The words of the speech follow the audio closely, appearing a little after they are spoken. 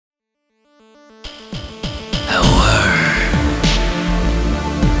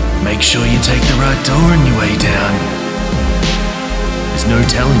make sure you take the right door on your way down. There's no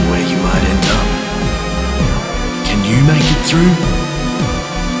telling where you might end up. Can you make it through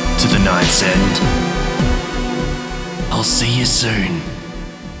to the night's end? I'll see you soon.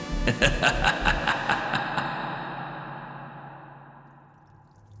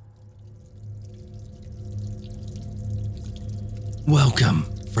 Welcome,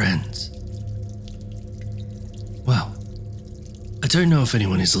 friends. Well, I don't know if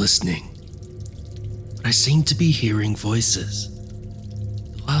anyone is listening, but I seem to be hearing voices.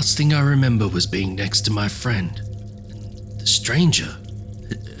 The last thing I remember was being next to my friend, and the stranger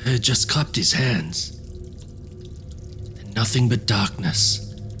had just clapped his hands. And nothing but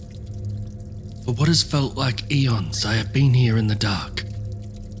darkness. For what has felt like eons, I have been here in the dark,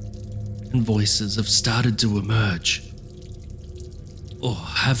 and voices have started to emerge. Or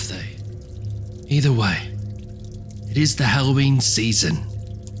have they? Either way, it is the Halloween season.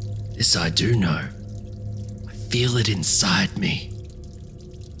 This I do know. I feel it inside me.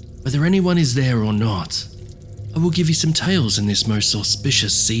 Whether anyone is there or not, I will give you some tales in this most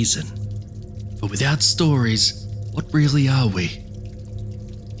auspicious season. For without stories, what really are we?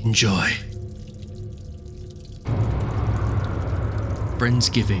 Enjoy.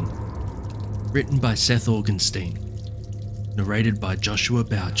 Friendsgiving, written by Seth Augenstein, narrated by Joshua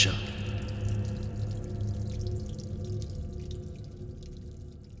Boucher.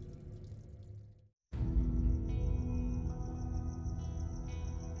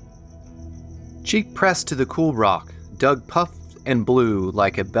 Cheek pressed to the cool rock, Doug puffed and blew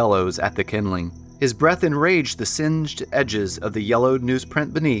like a bellows at the kindling. His breath enraged the singed edges of the yellowed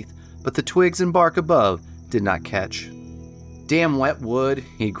newsprint beneath, but the twigs and bark above did not catch. "Damn wet wood,"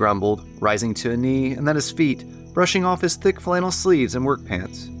 he grumbled, rising to a knee and then his feet, brushing off his thick flannel sleeves and work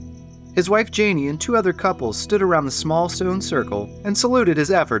pants. His wife Janie and two other couples stood around the small stone circle and saluted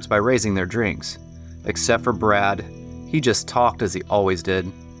his efforts by raising their drinks. Except for Brad, he just talked as he always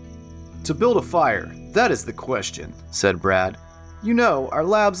did. "To build a fire, that is the question," said Brad. "You know, our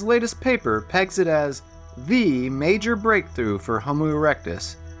lab's latest paper pegs it as the major breakthrough for Homo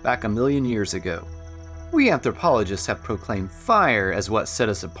erectus back 1,000,000 years ago. We anthropologists have proclaimed fire as what set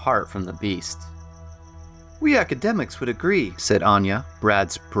us apart from the beasts." "We academics would agree," said Anya,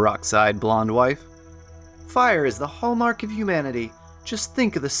 Brad's peroxide blonde wife. "Fire is the hallmark of humanity. Just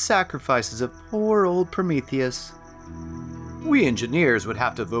think of the sacrifices of poor old Prometheus." "We engineers would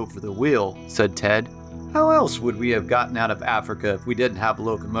have to vote for the wheel," said Ted. "How else would we have gotten out of Africa if we didn't have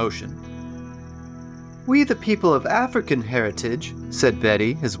locomotion?" "We the people of African heritage," said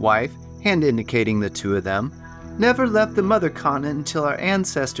Betty, his wife, hand indicating the two of them, "never left the mother continent until our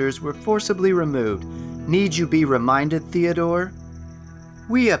ancestors were forcibly removed. Need you be reminded, Theodore?"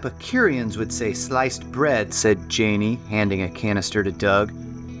 "We Epicureans would say sliced bread," said Janie, handing a canister to Doug.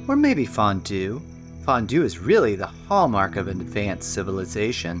 "Or maybe fondue. Fondue is really the hallmark of advanced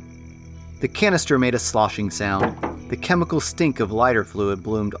civilization." The canister made a sloshing sound. The chemical stink of lighter fluid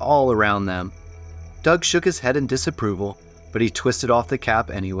bloomed all around them. Doug shook his head in disapproval, but he twisted off the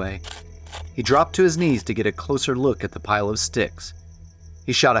cap anyway. He dropped to his knees to get a closer look at the pile of sticks.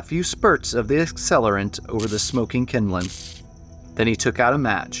 He shot a few spurts of the accelerant over the smoking kindling. Then he took out a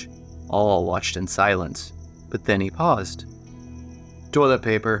match. All watched in silence, but then he paused. "Toilet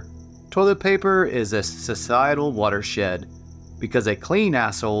paper. Toilet paper is a societal watershed, because a clean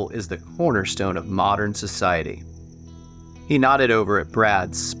asshole is the cornerstone of modern society." He nodded over at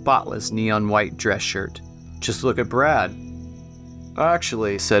Brad's spotless neon white dress shirt. "Just look at Brad."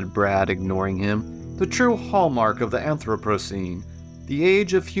 "Actually," said Brad, ignoring him, "the true hallmark of the Anthropocene, the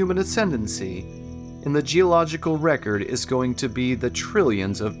age of human ascendancy, in the geological record is going to be the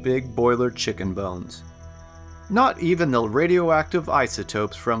trillions of big boiler chicken bones. Not even the radioactive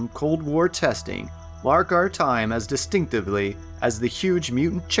isotopes from Cold War testing mark our time as distinctively as the huge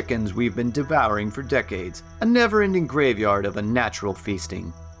mutant chickens we've been devouring for decades, a never-ending graveyard of unnatural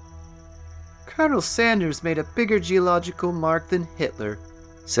feasting." "Colonel Sanders made a bigger geological mark than Hitler,"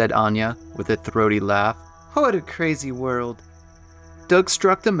 said Anya, with a throaty laugh. "What a crazy world." Doug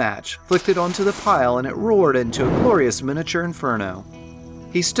struck the match, flicked it onto the pile, and it roared into a glorious miniature inferno.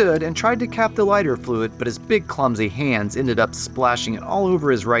 He stood and tried to cap the lighter fluid, but his big clumsy hands ended up splashing it all over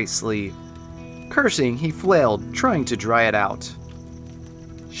his right sleeve. Cursing, he flailed, trying to dry it out.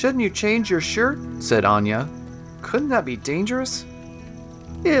 "Shouldn't you change your shirt?" said Anya. "Couldn't that be dangerous?"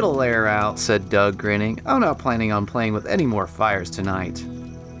 "It'll air out," said Doug, grinning. "I'm not planning on playing with any more fires tonight."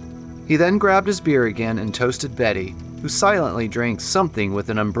 He then grabbed his beer again and toasted Betty, who silently drank something with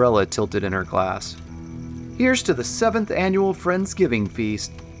an umbrella tilted in her glass. "Here's to the 7th annual Friendsgiving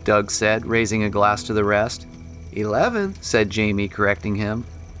feast," Doug said, raising a glass to the rest. 11th, said Jamie, correcting him.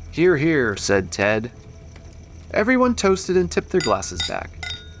 "Hear, hear," said Ted. Everyone toasted and tipped their glasses back.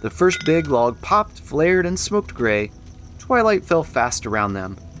 The first big log popped, flared, and smoked gray. Twilight fell fast around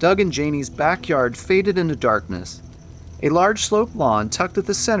them. Doug and Janie's backyard faded into darkness. A large sloped lawn tucked at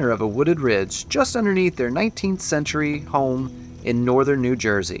the center of a wooded ridge just underneath their 19th century home in northern New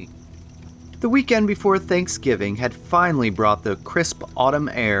Jersey. The weekend before Thanksgiving had finally brought the crisp autumn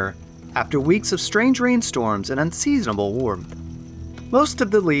air after weeks of strange rainstorms and unseasonable warmth. Most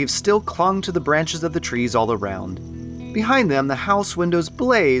of the leaves still clung to the branches of the trees all around. Behind them, the house windows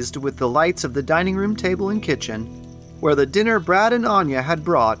blazed with the lights of the dining room table and kitchen, where the dinner Brad and Anya had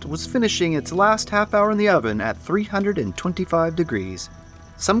brought was finishing its last half hour in the oven at 325 degrees.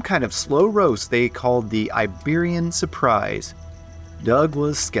 Some kind of slow roast they called the Iberian Surprise. Doug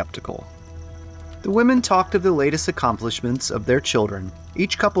was skeptical. The women talked of the latest accomplishments of their children,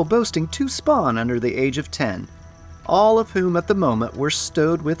 each couple boasting 2 spawn under the age of 10, all of whom at the moment were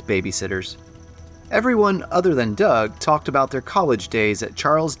stowed with babysitters. Everyone other than Doug talked about their college days at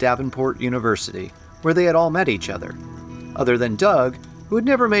Charles Davenport University, where they had all met each other, other than Doug, who had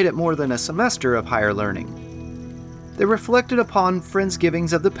never made it more than a semester of higher learning. They reflected upon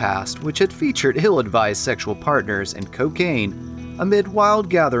Friendsgivings of the past, which had featured ill-advised sexual partners and cocaine amid wild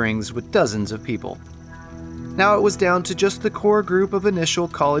gatherings with dozens of people. Now it was down to just the core group of initial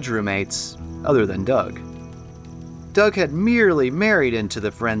college roommates, other than Doug. Doug had merely married into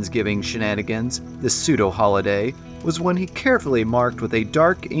the Friendsgiving shenanigans. This pseudo-holiday was one he carefully marked with a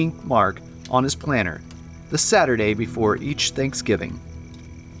dark ink mark on his planner, the Saturday before each Thanksgiving.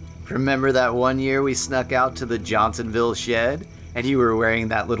 "Remember that one year we snuck out to the Johnsonville shed, and you were wearing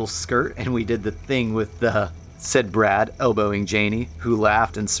that little skirt and we did the thing with the," said Brad, elbowing Janie, who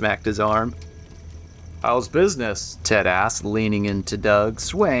laughed and smacked his arm. "How's business?" Ted asked, leaning into Doug,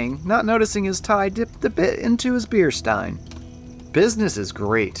 swaying, not noticing his tie dipped a bit into his beer stein. "Business is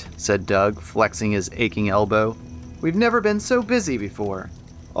great," said Doug, flexing his aching elbow. "We've never been so busy before.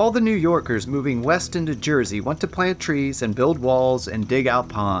 All the New Yorkers moving west into Jersey want to plant trees and build walls and dig out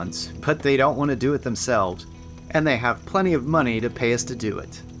ponds, but they don't want to do it themselves, and they have plenty of money to pay us to do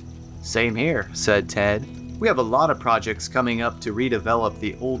it." "Same here," said Ted. "We have a lot of projects coming up to redevelop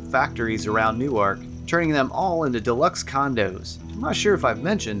the old factories around Newark, turning them all into deluxe condos. I'm not sure if I've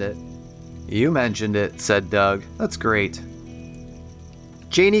mentioned it." "You mentioned it," said Doug. "That's great."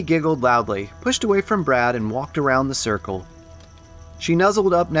 Janie giggled loudly, pushed away from Brad, and walked around the circle. She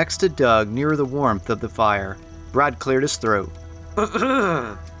nuzzled up next to Doug near the warmth of the fire. Brad cleared his throat.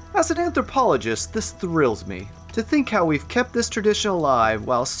 "As an anthropologist, this thrills me. To think how we've kept this tradition alive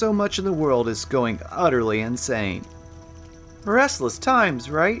while so much in the world is going utterly insane." "Restless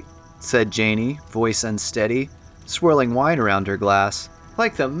times, right?" said Janie, voice unsteady, swirling wine around her glass.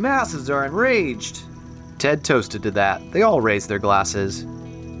 "Like the masses are enraged." Ted toasted to that. They all raised their glasses.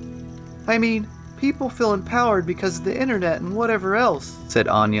 "I mean, people feel empowered because of the internet and whatever else," said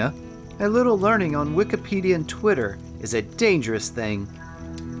Anya. "A little learning on Wikipedia and Twitter is a dangerous thing."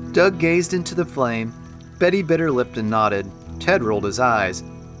 Doug gazed into the flame. Betty bit her lip and nodded. Ted rolled his eyes.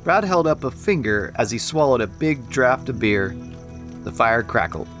 Brad held up a finger as he swallowed a big draught of beer. The fire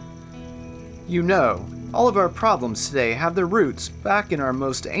crackled. "You know, all of our problems today have their roots back in our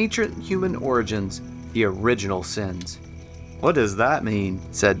most ancient human origins, the original sins." "What does that mean?"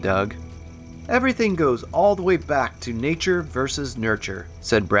 said Doug. "Everything goes all the way back to nature versus nurture,"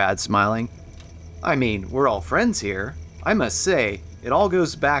 said Brad, smiling. "I mean, we're all friends here. I must say, it all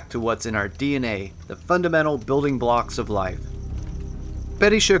goes back to what's in our DNA, the fundamental building blocks of life."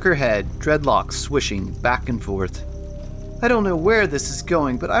 Betty shook her head, dreadlocks swishing back and forth. "I don't know where this is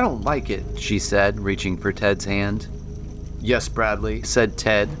going, but I don't like it," she said, reaching for Ted's hand. "Yes, Bradley," said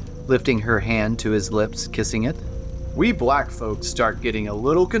Ted, lifting her hand to his lips, kissing it. "We black folks start getting a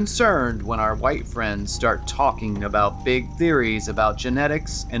little concerned when our white friends start talking about big theories about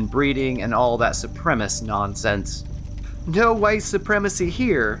genetics and breeding and all that supremacist nonsense." "No white supremacy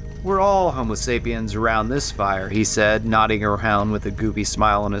here. We're all Homo sapiens around this fire," he said, nodding around with a goofy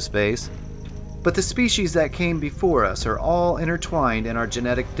smile on his face. "But the species that came before us are all intertwined in our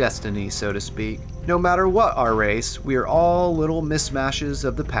genetic destiny, so to speak. No matter what our race, we are all little mismatches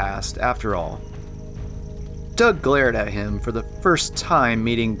of the past, after all." Doug glared at him for the first time,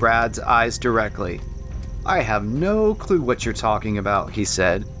 meeting Brad's eyes directly. "I have no clue what you're talking about," he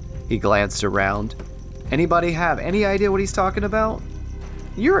said. He glanced around. "Anybody have any idea what he's talking about?"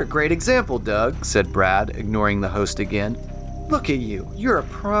 "You're a great example, Doug," said Brad, ignoring the host again. "Look at you. You're a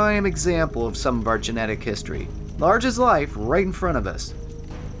prime example of some of our genetic history. Large as life, right in front of us.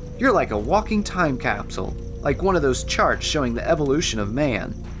 You're like a walking time capsule, like one of those charts showing the evolution of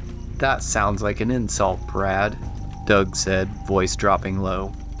man." "That sounds like an insult, Brad," Doug said, voice dropping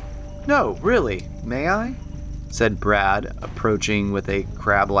low. No, really, may I? Said Brad, approaching with a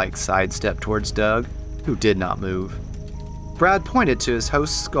crab-like sidestep towards Doug, who did not move. Brad pointed to his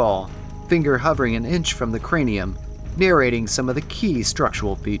host's skull, finger hovering an inch from the cranium, narrating some of the key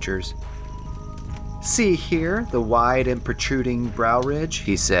structural features. See here, the wide and protruding brow ridge,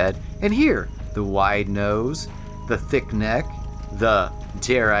 he said, and here, the wide nose, the thick neck, the,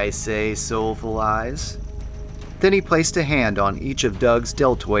 dare I say, soulful eyes. Then he placed a hand on each of Doug's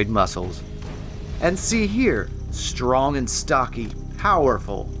deltoid muscles. And see here, strong and stocky,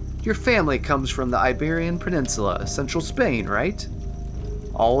 powerful. Your family comes from the Iberian Peninsula, central Spain, right?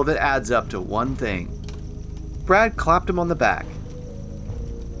 All of it adds up to one thing. Brad clapped him on the back.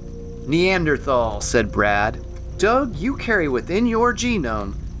 Neanderthal, said Brad. Doug, you carry within your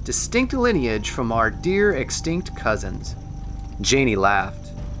genome distinct lineage from our dear extinct cousins. Janie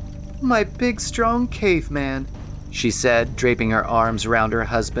laughed. My big strong caveman, she said, draping her arms around her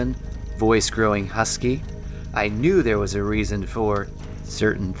husband, voice growing husky. I knew there was a reason for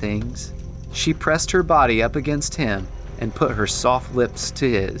certain things. She pressed her body up against him and put her soft lips to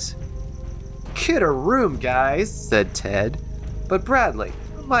his. Get a room, guys, said Ted. But Bradley,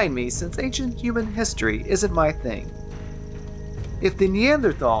 remind me, since ancient human history isn't my thing. If the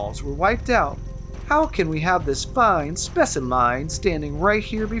Neanderthals were wiped out, how can we have this fine specimen standing right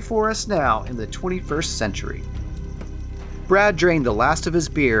here before us now in the 21st century? Brad drained the last of his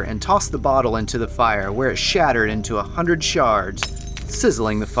beer and tossed the bottle into the fire, where it shattered into 100 shards,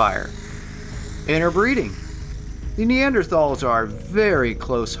 sizzling the fire. Interbreeding. The Neanderthals are very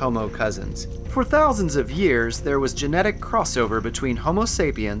close Homo cousins. For thousands of years, there was genetic crossover between Homo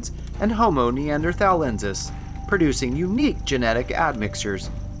sapiens and Homo neanderthalensis, producing unique genetic admixtures.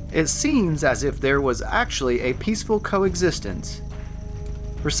 It seems as if there was actually a peaceful coexistence.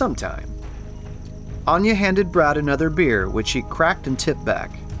 For some time. Anya handed Brad another beer, which he cracked and tipped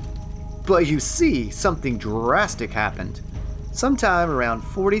back. But you see, something drastic happened. Sometime around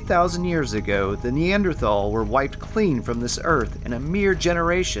 40,000 years ago, the Neanderthal were wiped clean from this earth in a mere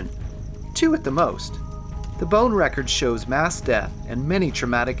generation, 2 at the most. The bone record shows mass death and many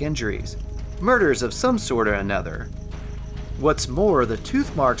traumatic injuries, murders of some sort or another. What's more, the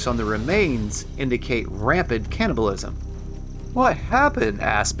tooth marks on the remains indicate rampant cannibalism. What happened?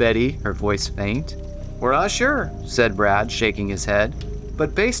 Asked Betty, her voice faint. We're not sure, said Brad, shaking his head.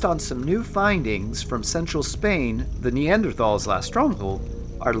 But based on some new findings from central Spain, the Neanderthals' last stronghold,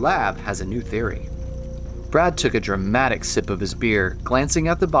 our lab has a new theory. Brad took a dramatic sip of his beer, glancing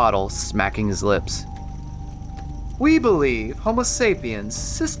at the bottle, smacking his lips. We believe Homo sapiens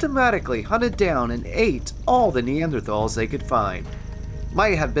systematically hunted down and ate all the Neanderthals they could find.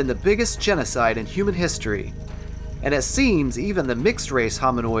 Might have been the biggest genocide in human history. And it seems even the mixed-race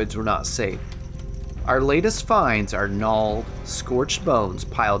hominoids were not safe. Our latest finds are gnawed, scorched bones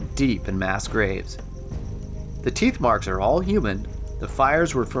piled deep in mass graves. The teeth marks are all human. The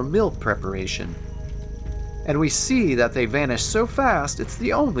fires were for milk preparation. And we see that they vanished so fast it's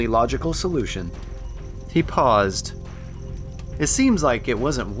the only logical solution. He paused. It seems like it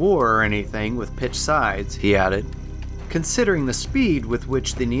wasn't war or anything with pitched sides, he added. Considering the speed with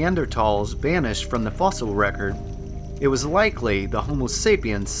which the Neanderthals vanished from the fossil record, it was likely the Homo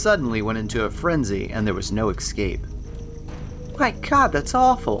sapiens suddenly went into a frenzy and there was no escape. My God, that's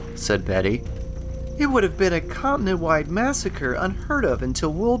awful, said Betty. It would have been a continent-wide massacre unheard of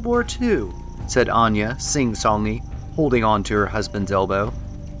until World War II, said Anya, sing-songy, holding on to her husband's elbow.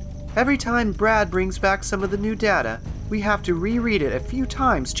 Every time Brad brings back some of the new data, we have to reread it a few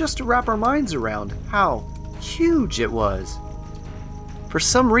times just to wrap our minds around how huge it was. For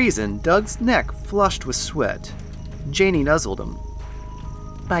some reason, Doug's neck flushed with sweat. Janie nuzzled him.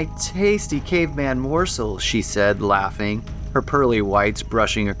 My tasty caveman morsel, she said, laughing, her pearly whites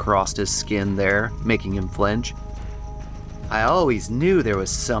brushing across his skin there, making him flinch. I always knew there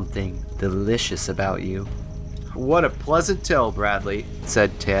was something delicious about you. What a pleasant tale, Bradley,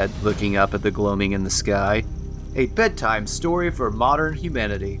 said Ted, looking up at the gloaming in the sky. A bedtime story for modern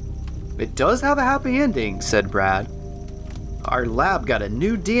humanity. It does have a happy ending, said Brad. Our lab got a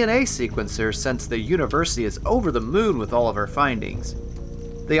new DNA sequencer since the university is over the moon with all of our findings.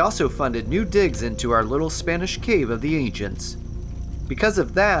 They also funded new digs into our little Spanish cave of the ancients. Because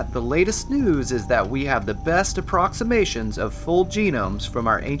of that, the latest news is that we have the best approximations of full genomes from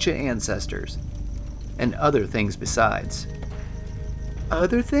our ancient ancestors. And other things besides.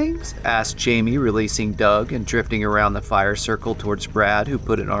 Other things? Asked Jamie, releasing Doug and drifting around the fire circle towards Brad, who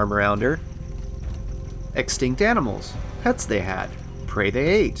put an arm around her. Extinct animals. Pets they had. Prey they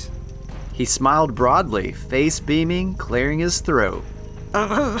ate. He smiled broadly, face beaming, clearing his throat.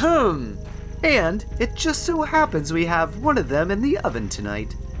 And it just so happens we have one of them in the oven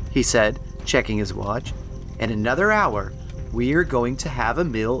tonight. he said, checking his watch. "In another hour, we're going to have a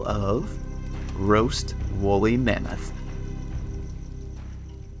meal of roast woolly mammoth."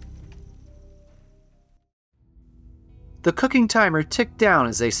 The cooking timer ticked down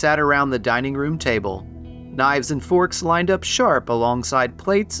as they sat around the dining room table. Knives and forks lined up sharp alongside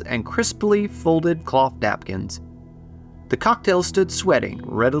plates and crisply folded cloth napkins. The cocktail stood sweating,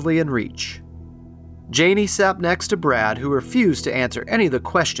 readily in reach. Janie sat next to Brad, who refused to answer any of the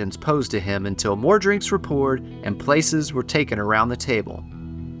questions posed to him until more drinks were poured and places were taken around the table.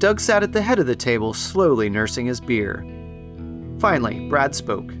 Doug sat at the head of the table, slowly nursing his beer. Finally, Brad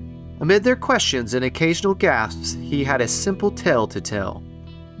spoke. Amid their questions and occasional gasps, he had a simple tale to tell.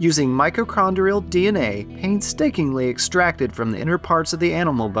 Using mitochondrial DNA painstakingly extracted from the inner parts of the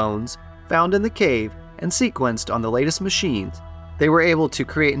animal bones found in the cave and sequenced on the latest machines, they were able to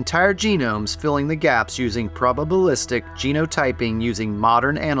create entire genomes, filling the gaps using probabilistic genotyping using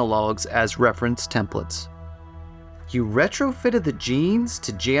modern analogs as reference templates. You retrofitted the genes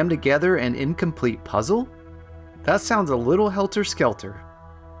to jam together an incomplete puzzle? That sounds a little helter-skelter.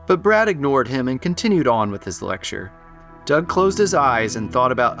 But Brad ignored him and continued on with his lecture. Doug closed his eyes and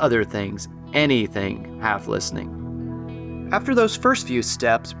thought about other things, anything, half listening. After those first few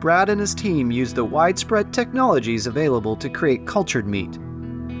steps, Brad and his team used the widespread technologies available to create cultured meat,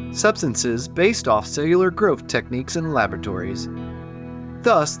 substances based off cellular growth techniques in laboratories.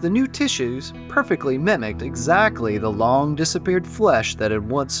 Thus, the new tissues perfectly mimicked exactly the long-disappeared flesh that had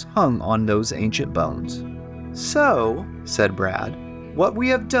once hung on those ancient bones. "So," said Brad, "what we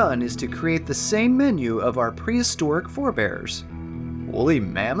have done is to create the same menu of our prehistoric forebears." "Woolly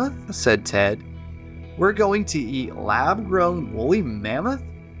mammoth?" said Ted. "We're going to eat lab-grown woolly mammoth?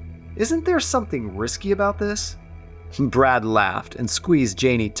 Isn't there something risky about this?" Brad laughed and squeezed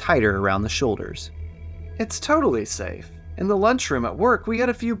Janie tighter around the shoulders. "It's totally safe. In the lunchroom at work, we had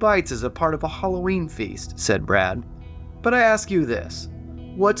a few bites as a part of a Halloween feast," said Brad. "But I ask you this.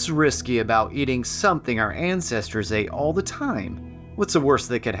 What's risky about eating something our ancestors ate all the time? What's the worst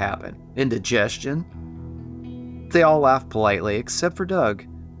that could happen? Indigestion?" They all laughed politely, except for Doug.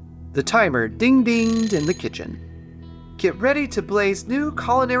 The timer ding-dinged in the kitchen. "Get ready to blaze new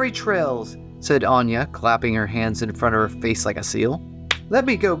culinary trails," said Anya, clapping her hands in front of her face like a seal. "Let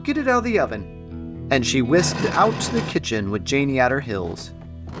me go get it out of the oven." And she whisked out to the kitchen with Janie at her heels.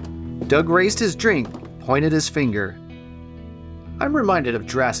 Doug raised his drink, pointed his finger. "I'm reminded of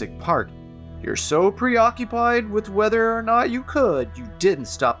Jurassic Park. You're so preoccupied with whether or not you could, you didn't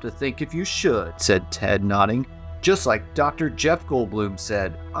stop to think if you should," said Ted, nodding. "Just like Dr. Jeff Goldblum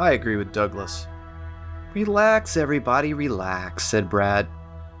said. I agree with Douglas." "Relax, everybody, relax," said Brad.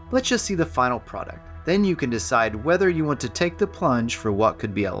 "Let's just see the final product. Then you can decide whether you want to take the plunge for what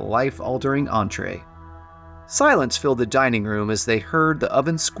could be a life-altering entree." Silence filled the dining room as they heard the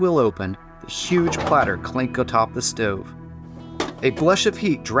oven squill open, the huge platter clink atop the stove. A blush of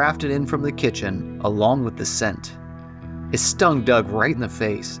heat drafted in from the kitchen, along with the scent. It stung Doug right in the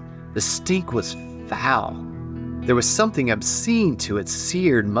face. The stink was foul. There was something obscene to its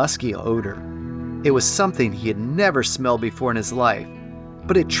seared, musky odor. It was something he had never smelled before in his life,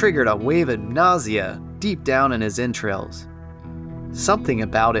 but it triggered a wave of nausea deep down in his entrails. Something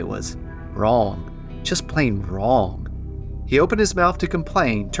about it was wrong, just plain wrong. He opened his mouth to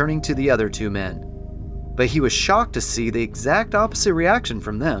complain, turning to the other two men. But he was shocked to see the exact opposite reaction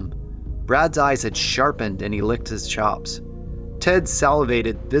from them. Brad's eyes had sharpened and he licked his chops. Ted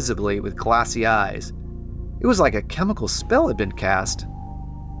salivated visibly with glassy eyes. It was like a chemical spell had been cast.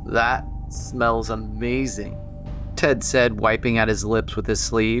 "That smells amazing," Ted said, wiping at his lips with his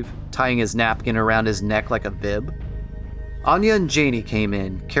sleeve, tying his napkin around his neck like a bib. Anya and Janie came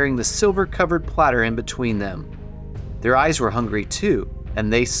in, carrying the silver-covered platter in between them. Their eyes were hungry too,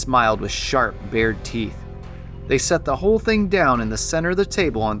 and they smiled with sharp, bared teeth. They set the whole thing down in the center of the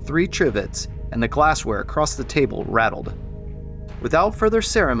table on 3 trivets, and the glassware across the table rattled. Without further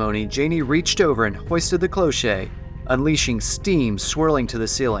ceremony, Janie reached over and hoisted the cloche, unleashing steam swirling to the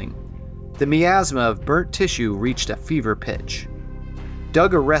ceiling. The miasma of burnt tissue reached a fever pitch.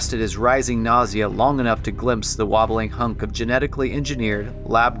 Doug arrested his rising nausea long enough to glimpse the wobbling hunk of genetically engineered,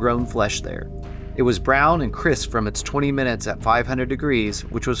 lab-grown flesh there. It was brown and crisp from its 20 minutes at 500 degrees,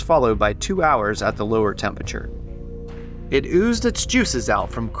 which was followed by 2 hours at the lower temperature. It oozed its juices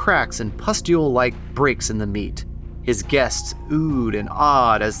out from cracks and pustule-like breaks in the meat. His guests oohed and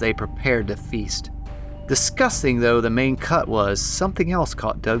awed as they prepared to feast. Disgusting though the main cut was, something else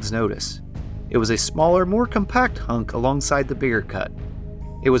caught Doug's notice. It was a smaller, more compact hunk alongside the bigger cut.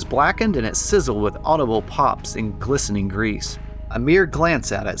 It was blackened and it sizzled with audible pops and glistening grease. A mere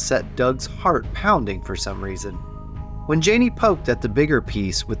glance at it set Doug's heart pounding for some reason. When Janie poked at the bigger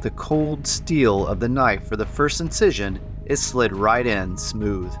piece with the cold steel of the knife for the first incision, it slid right in,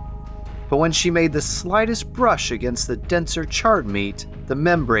 smooth. But when she made the slightest brush against the denser charred meat, the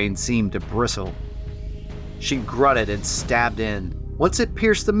membrane seemed to bristle. She grunted and stabbed in. Once it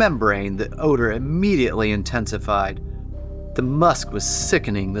pierced the membrane, the odor immediately intensified. The musk was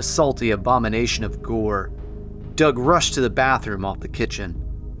sickening, the salty abomination of gore. Doug rushed to the bathroom off the kitchen.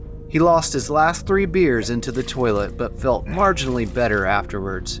 He lost his last 3 beers into the toilet, but felt marginally better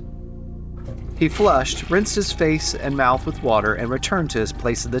afterwards. He flushed, rinsed his face and mouth with water, and returned to his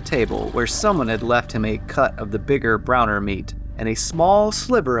place at the table, where someone had left him a cut of the bigger, browner meat and a small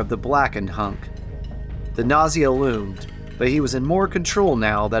sliver of the blackened hunk. The nausea loomed, but he was in more control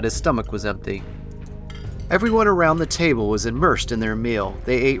now that his stomach was empty. Everyone around the table was immersed in their meal.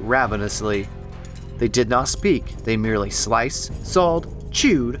 They ate ravenously. They did not speak. They merely sliced, sawed,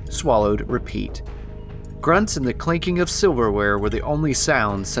 chewed, swallowed, repeat. Grunts and the clinking of silverware were the only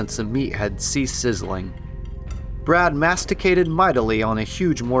sounds since the meat had ceased sizzling. Brad masticated mightily on a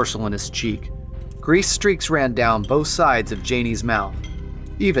huge morsel in his cheek. Grease streaks ran down both sides of Janie's mouth.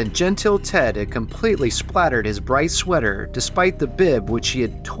 Even Gentile Ted had completely splattered his bright sweater despite the bib which he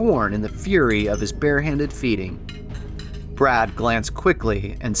had torn in the fury of his barehanded feeding. Brad glanced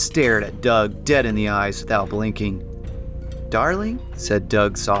quickly and stared at Doug dead in the eyes without blinking. "Darling," said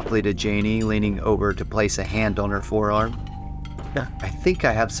Doug softly to Janie, leaning over to place a hand on her forearm. "I think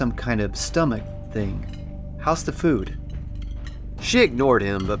I have some kind of stomach thing. How's the food?" She ignored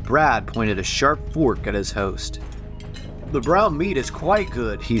him, but Brad pointed a sharp fork at his host. "The brown meat is quite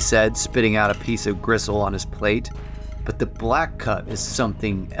good," he said, spitting out a piece of gristle on his plate. "But the black cut is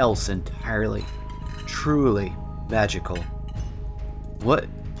something else entirely. Truly magical." "What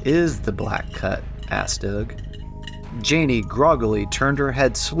is the black cut?" asked Doug. Janie groggily turned her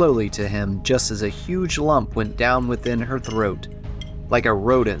head slowly to him just as a huge lump went down within her throat, like a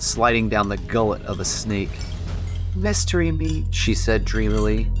rodent sliding down the gullet of a snake. "Mystery meat," she said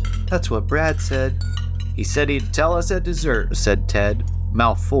dreamily. "That's what Brad said." "He said he'd tell us at dessert," said Ted,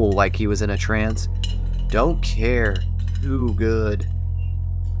 mouth full like he was in a trance. "Don't care. Too good."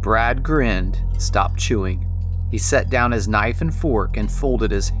 Brad grinned, stopped chewing. He set down his knife and fork and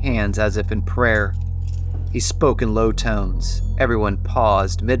folded his hands as if in prayer. He spoke in low tones. Everyone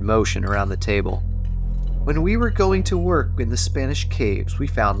paused mid-motion around the table. "When we were going to work in the Spanish caves, we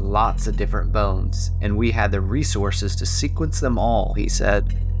found lots of different bones, and we had the resources to sequence them all," he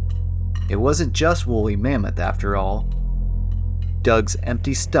said. "It wasn't just woolly mammoth after all." Doug's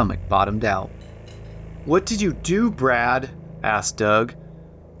empty stomach bottomed out. "What did you do, Brad?" asked Doug.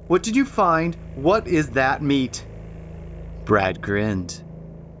 "What did you find? What is that meat?" Brad grinned.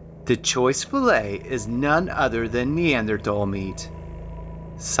 "The choice fillet is none other than Neanderthal meat."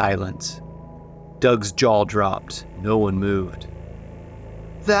 Silence. Doug's jaw dropped. No one moved.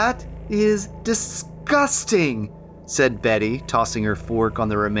 "That is disgusting," said Betty, tossing her fork on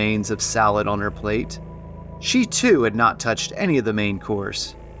the remains of salad on her plate. She too had not touched any of the main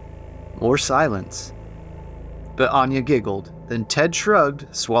course. More silence. But Anya giggled, then Ted shrugged,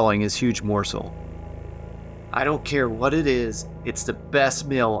 swallowing his huge morsel. "I don't care what it is, it's the best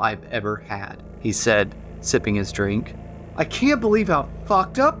meal I've ever had," he said, sipping his drink. "I can't believe how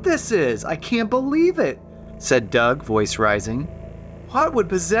fucked up this is! I can't believe it!" said Doug, voice rising. "What would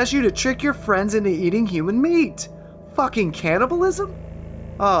possess you to trick your friends into eating human meat? Fucking cannibalism?"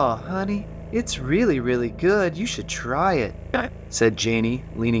 "Oh, honey, it's really, really good. You should try it," said Janie,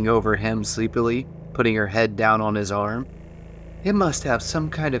 leaning over him sleepily, putting her head down on his arm. "It must have some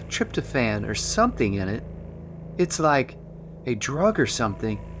kind of tryptophan or something in it. It's like a drug or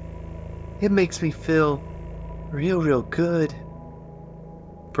something. It makes me feel real good."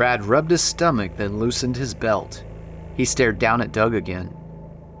 Brad rubbed his stomach, then loosened his belt. He stared down at Doug again.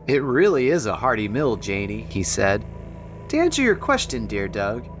 "It really is a hearty meal, Janie," he said. "To answer your question, dear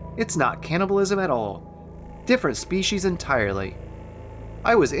Doug, it's not cannibalism at all. Different species entirely.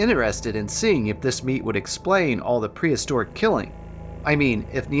 I was interested in seeing if this meat would explain all the prehistoric killing. I mean,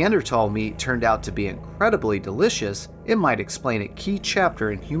 if Neanderthal meat turned out to be incredibly delicious, it might explain a key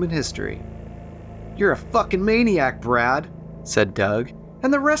chapter in human history." "You're a fucking maniac, Brad," said Doug.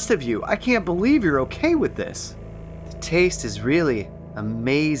 "And the rest of you, I can't believe you're okay with this." "The taste is really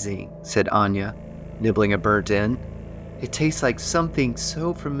amazing," said Anya, nibbling a burnt end. "It tastes like something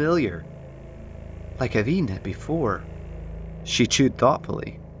so familiar. Like I've eaten it before." She chewed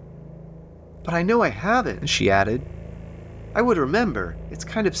thoughtfully. "But I know I haven't," she added. "I would remember. It's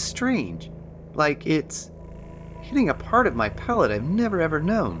kind of strange. Like it's hitting a part of my palate I've never ever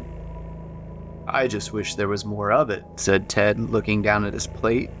known." "I just wish there was more of it," said Ted, looking down at his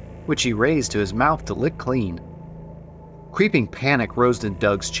plate, which he raised to his mouth to lick clean. Creeping panic rose in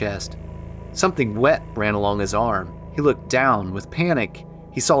Doug's chest. Something wet ran along his arm. He looked down. With panic,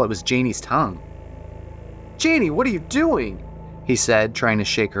 he saw it was Janie's tongue. "Janie, what are you doing?" he said, trying to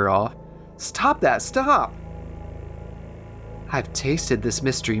shake her off. "Stop that, stop!" "I've tasted this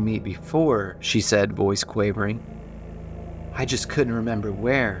mystery meat before," she said, voice quavering. "I just couldn't remember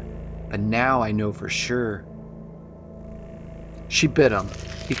where, but now I know for sure." She bit him.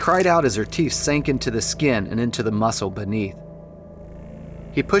 He cried out as her teeth sank into the skin and into the muscle beneath.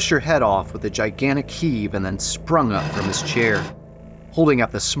 He pushed her head off with a gigantic heave and then sprung up from his chair, holding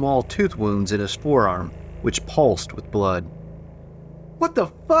up the small tooth wounds in his forearm, which pulsed with blood. "What the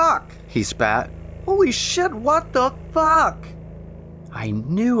fuck?" he spat. "Holy shit, what the fuck?" "I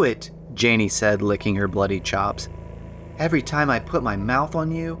knew it," Janie said, licking her bloody chops. "Every time I put my mouth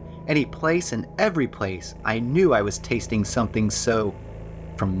on you, any place and every place, I knew I was tasting something so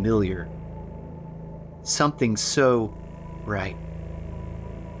familiar. Something so right.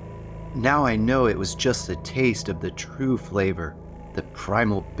 Now I know it was just a taste of the true flavor, the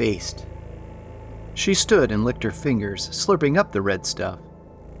primal beast." She stood and licked her fingers, slurping up the red stuff.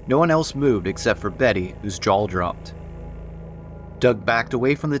 No one else moved except for Betty, whose jaw dropped. Doug backed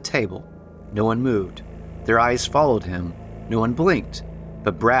away from the table. No one moved. Their eyes followed him. No one blinked,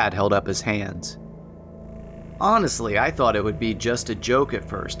 but Brad held up his hands. "Honestly, I thought it would be just a joke at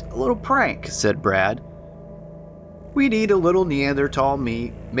first, a little prank," said Brad. "We'd eat a little Neanderthal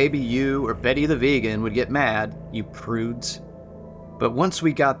meat. Maybe you or Betty the vegan would get mad, you prudes. But once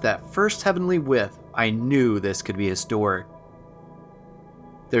we got that first heavenly whiff, I knew this could be historic.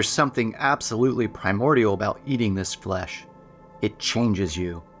 There's something absolutely primordial about eating this flesh. It changes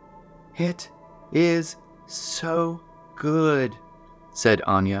you. It is so good," said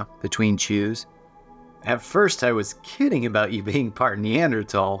Anya between chews. "At first I was kidding about you being part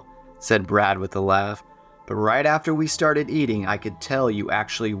Neanderthal," said Brad with a laugh. "But right after we started eating, I could tell you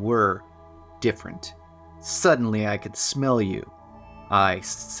actually were different. Suddenly I could smell you. I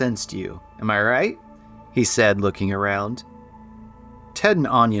sensed you. Am I right?" he said, looking around. Ted and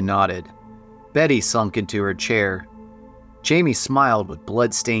Anya nodded. Betty sunk into her chair. Jamie smiled with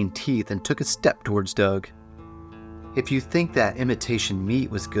blood-stained teeth and took a step towards Doug. "If you think that imitation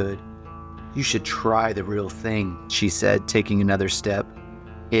meat was good, you should try the real thing," she said, taking another step.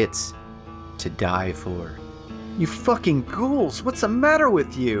 "It's to die for." "You fucking ghouls, what's the matter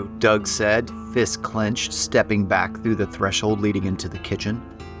with you?" Doug said, fist clenched, stepping back through the threshold leading into the kitchen.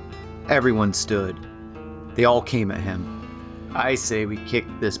 Everyone stood. They all came at him. "I say we kick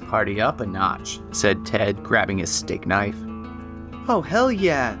this party up a notch," said Ted, grabbing his steak knife. "Oh, hell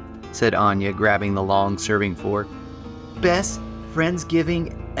yeah," said Anya, grabbing the long serving fork. "Best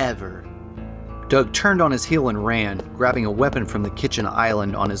Friendsgiving ever." Doug turned on his heel and ran, grabbing a weapon from the kitchen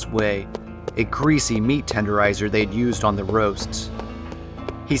island on his way, a greasy meat tenderizer they'd used on the roasts.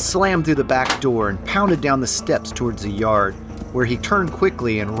 He slammed through the back door and pounded down the steps towards the yard, where he turned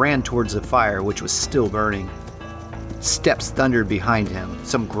quickly and ran towards the fire, which was still burning. Steps thundered behind him,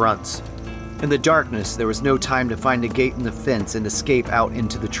 some grunts. In the darkness, there was no time to find a gate in the fence and escape out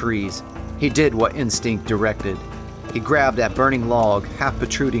into the trees. He did what instinct directed. He grabbed that burning log, half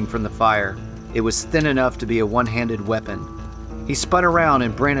protruding from the fire. It was thin enough to be a one-handed weapon. He spun around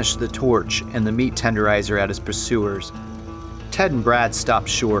and brandished the torch and the meat tenderizer at his pursuers. Ted and Brad stopped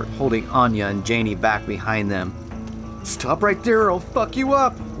short, holding Anya and Janie back behind them. "Stop right there or I'll fuck you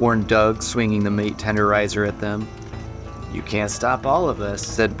up," warned Doug, swinging the meat tenderizer at them. "You can't stop all of us,"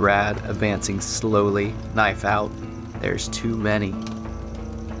 said Brad, advancing slowly, knife out. "There's too many."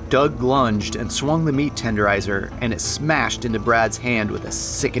 Doug lunged and swung the meat tenderizer, and it smashed into Brad's hand with a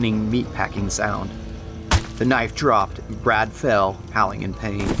sickening meat-packing sound. The knife dropped, and Brad fell, howling in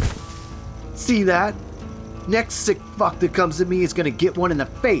pain. "See that? Next sick fuck that comes to me is gonna get one in the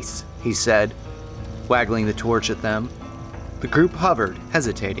face," he said, waggling the torch at them. The group hovered,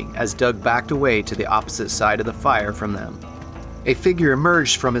 hesitating, as Doug backed away to the opposite side of the fire from them. A figure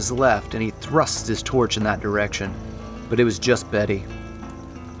emerged from his left, and he thrust his torch in that direction, but it was just Betty.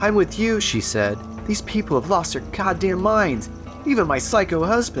 "I'm with you," she said. "These people have lost their goddamn minds, even my psycho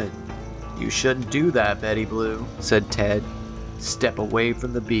husband." "You shouldn't do that, Betty Blue," said Ted. "Step away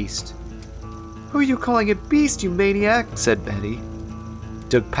from the beast." "Who are you calling a beast, you maniac?" said Betty.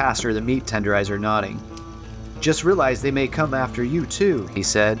 Doug passed her the meat tenderizer, nodding. "Just realized they may come after you too," he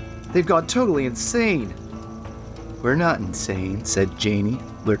said. "They've gone totally insane." "We're not insane," said Janie,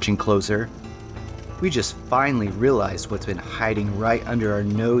 lurching closer. "We just finally realized what's been hiding right under our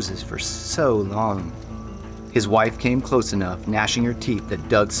noses for so long." His wife came close enough, gnashing her teeth, that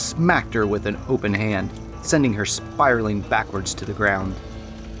Doug smacked her with an open hand, sending her spiraling backwards to the ground.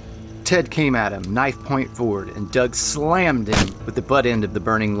 Ted came at him, knife point forward, and Doug slammed him with the butt end of the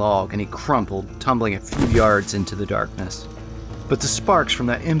burning log, and he crumpled, tumbling a few yards into the darkness. But the sparks from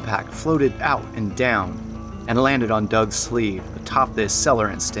that impact floated out and down, and landed on Doug's sleeve, atop the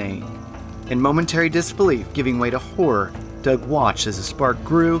accelerant stain. In momentary disbelief, giving way to horror, Doug watched as the spark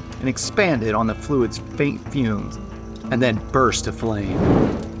grew and expanded on the fluid's faint fumes, and then burst aflame.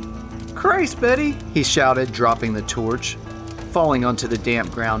 "Christ, Betty!" he shouted, dropping the torch. Falling onto the damp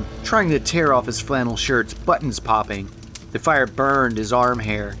ground, trying to tear off his flannel shirt's buttons popping. The fire burned his arm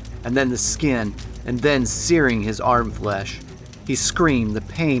hair, and then the skin, and then searing his arm flesh. He screamed, the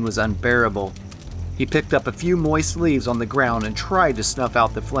pain was unbearable. He picked up a few moist leaves on the ground and tried to snuff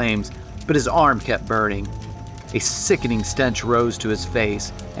out the flames, but his arm kept burning. A sickening stench rose to his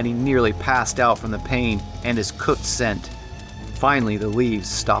face, and he nearly passed out from the pain and his cooked scent. Finally, the leaves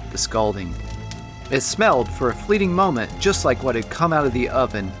stopped the scalding. It smelled for a fleeting moment just like what had come out of the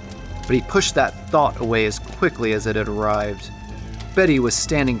oven, but he pushed that thought away as quickly as it had arrived. Betty was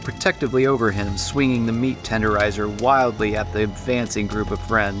standing protectively over him, swinging the meat tenderizer wildly at the advancing group of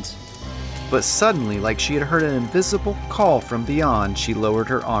friends. But suddenly, like she had heard an invisible call from beyond, she lowered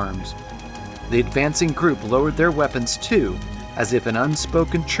her arms. The advancing group lowered their weapons too, as if an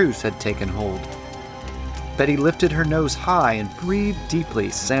unspoken truce had taken hold. Betty lifted her nose high and breathed deeply,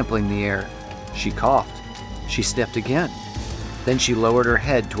 sampling the air. She coughed. She sniffed again. Then she lowered her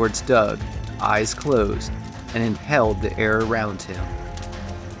head towards Doug, eyes closed, and inhaled the air around him.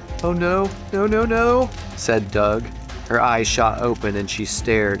 "Oh no, no, no, no," said Doug. Her eyes shot open and she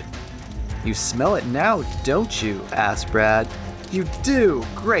stared. "You smell it now, don't you?" asked Brad. "You do!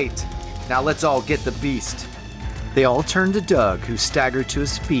 Great! Now let's all get the beast." They all turned to Doug, who staggered to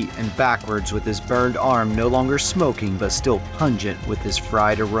his feet and backwards with his burned arm no longer smoking but still pungent with his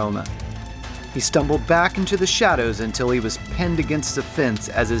fried aroma. He stumbled back into the shadows until he was pinned against the fence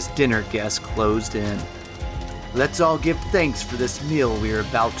as his dinner guests closed in. "Let's all give thanks for this meal we are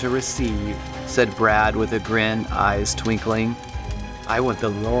about to receive," said Brad with a grin, eyes twinkling. "I want the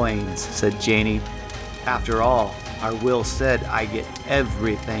loins," said Janie. "After all, our will said I get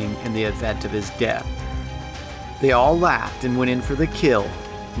everything in the event of his death." They all laughed and went in for the kill,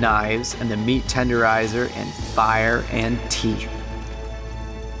 knives and the meat tenderizer and fire and teeth.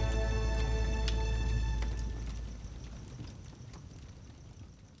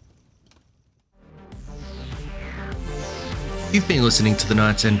 You've been listening to the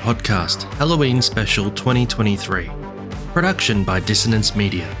Night's End podcast, Halloween Special 2023. Production by Dissonance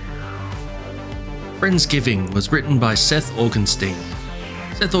Media. Friendsgiving was written by Seth Augenstein.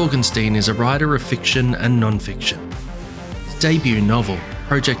 Seth Augenstein is a writer of fiction and non-fiction. His debut novel,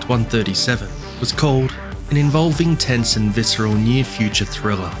 Project 137, was called an involving, tense and visceral near-future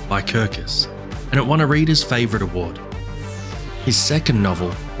thriller by Kirkus, and it won a Reader's Favourite Award. His second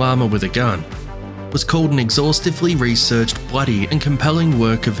novel, Llama with a Gun, was called an exhaustively researched, bloody and compelling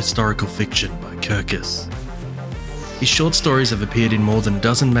work of historical fiction by Kirkus. His short stories have appeared in more than a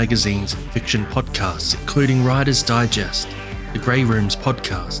dozen magazines and fiction podcasts, including Writer's Digest, The Grey Rooms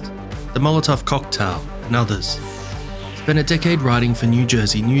podcast, The Molotov Cocktail, and others. He spent a decade writing for New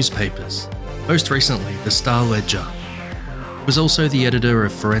Jersey newspapers, most recently the Star Ledger. He was also the editor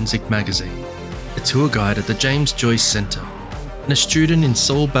of Forensic Magazine, a tour guide at the James Joyce Center, and a student in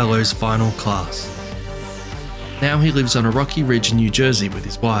Saul Bellows' final class. Now he lives on a rocky ridge in New Jersey with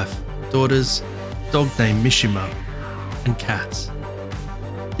his wife, daughters, a dog named Mishima, and cats.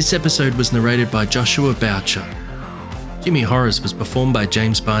 This episode was narrated by Joshua Boucher. Jimmy Horrors was performed by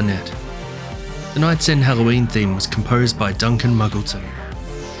James Barnett. The Night's End Halloween theme was composed by Duncan Muggleton.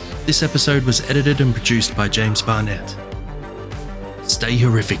 This episode was edited and produced by James Barnett. Stay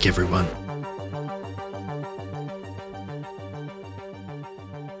horrific, everyone.